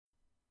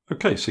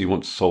Okay, so you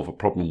want to solve a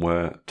problem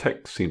where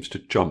text seems to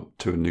jump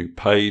to a new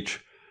page.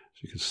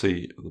 So you can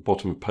see at the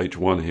bottom of page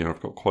 1 here, I've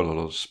got quite a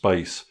lot of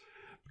space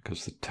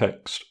because the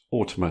text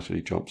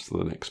automatically jumps to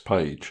the next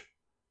page.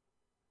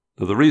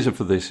 Now the reason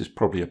for this is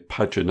probably a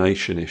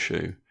pagination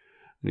issue.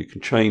 And you can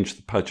change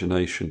the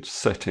pagination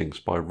settings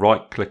by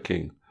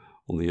right-clicking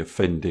on the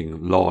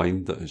offending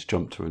line that has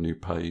jumped to a new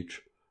page.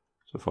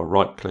 So if I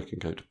right-click and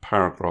go to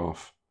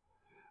paragraph,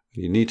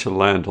 you need to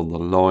land on the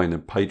line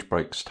and page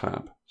breaks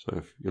tab. So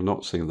if you're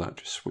not seeing that,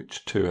 just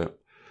switch to it.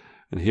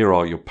 And here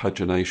are your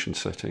pagination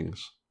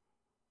settings.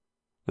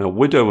 Now,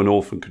 widow and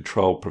orphan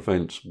control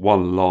prevents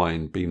one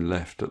line being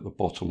left at the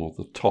bottom or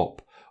the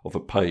top of a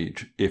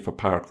page if a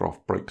paragraph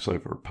breaks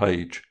over a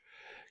page.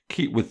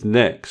 Keep with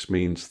next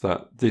means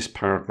that this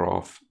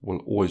paragraph will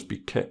always be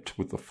kept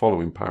with the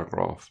following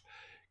paragraph.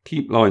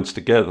 Keep lines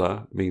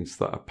together means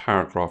that a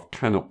paragraph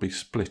cannot be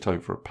split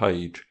over a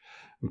page.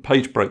 And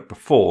page break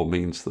before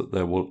means that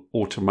there will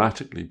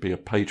automatically be a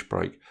page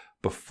break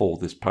before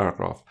this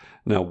paragraph.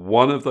 Now,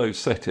 one of those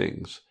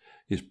settings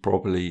is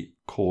probably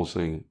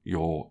causing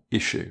your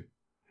issue.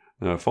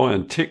 Now, if I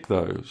untick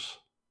those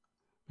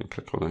and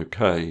click on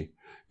OK,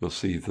 you'll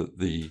see that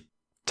the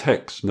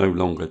text no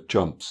longer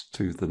jumps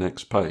to the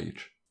next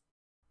page.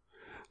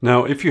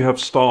 Now, if you have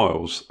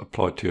styles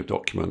applied to your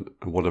document,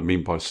 and what I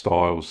mean by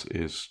styles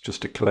is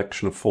just a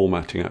collection of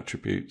formatting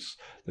attributes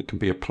that can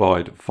be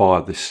applied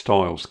via this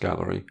styles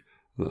gallery,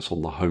 and that's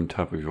on the home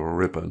tab of your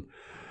ribbon.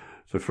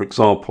 So for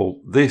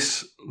example,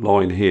 this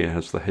line here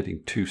has the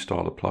heading 2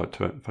 style applied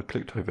to it. If I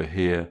clicked over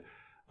here,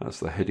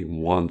 that's the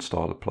heading 1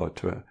 style applied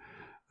to it.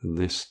 And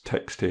this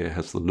text here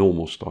has the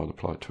normal style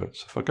applied to it.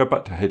 So if I go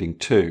back to heading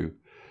 2,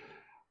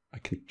 I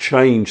can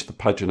change the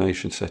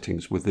pagination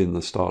settings within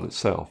the style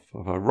itself.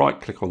 If I right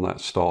click on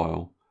that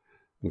style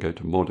and go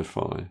to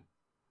modify,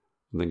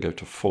 and then go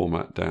to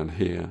format down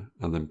here,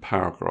 and then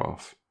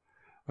paragraph,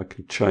 I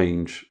can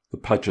change the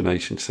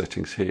pagination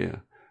settings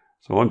here.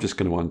 So I'm just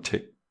going to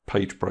untick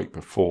page break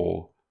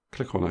before,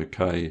 click on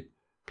OK,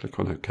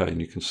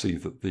 and you can see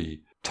that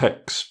the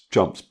text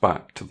jumps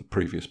back to the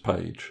previous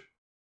page.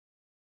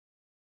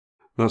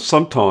 Now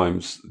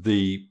sometimes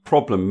the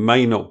problem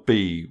may not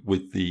be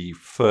with the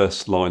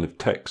first line of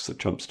text that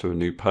jumps to a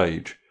new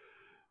page.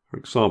 For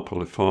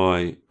example, if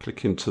I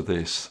click into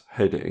this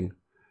heading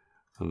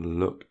and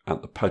look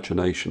at the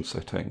pagination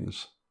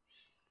settings,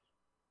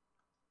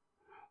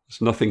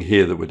 there's nothing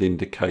here that would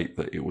indicate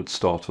that it would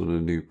start on a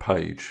new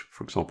page.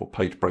 For example,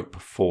 page break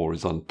before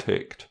is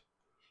unticked.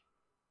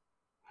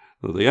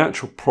 Now, the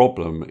actual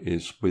problem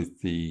is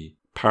with the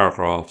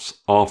paragraphs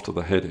after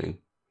the heading.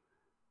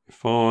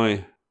 If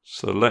I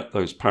select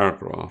those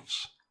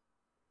paragraphs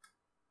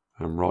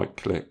and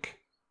right-click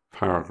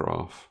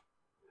paragraph,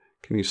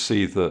 can you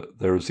see that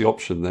there is the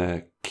option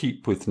there,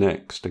 keep with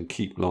next and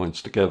keep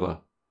lines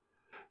together.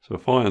 So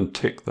if I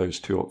untick those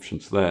two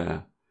options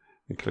there,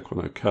 and click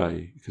on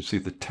OK, you can see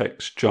the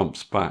text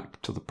jumps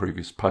back to the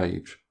previous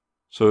page.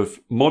 So if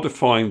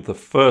modifying the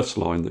first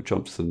line that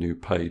jumps to the new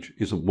page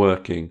isn't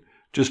working,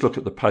 just look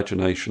at the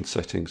pagination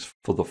settings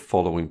for the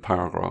following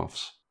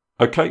paragraphs.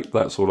 Okay,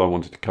 that's all I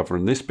wanted to cover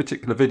in this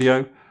particular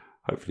video.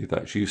 Hopefully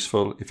that's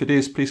useful. If it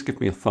is, please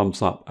give me a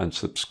thumbs up and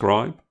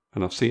subscribe,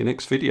 and I'll see you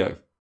next video.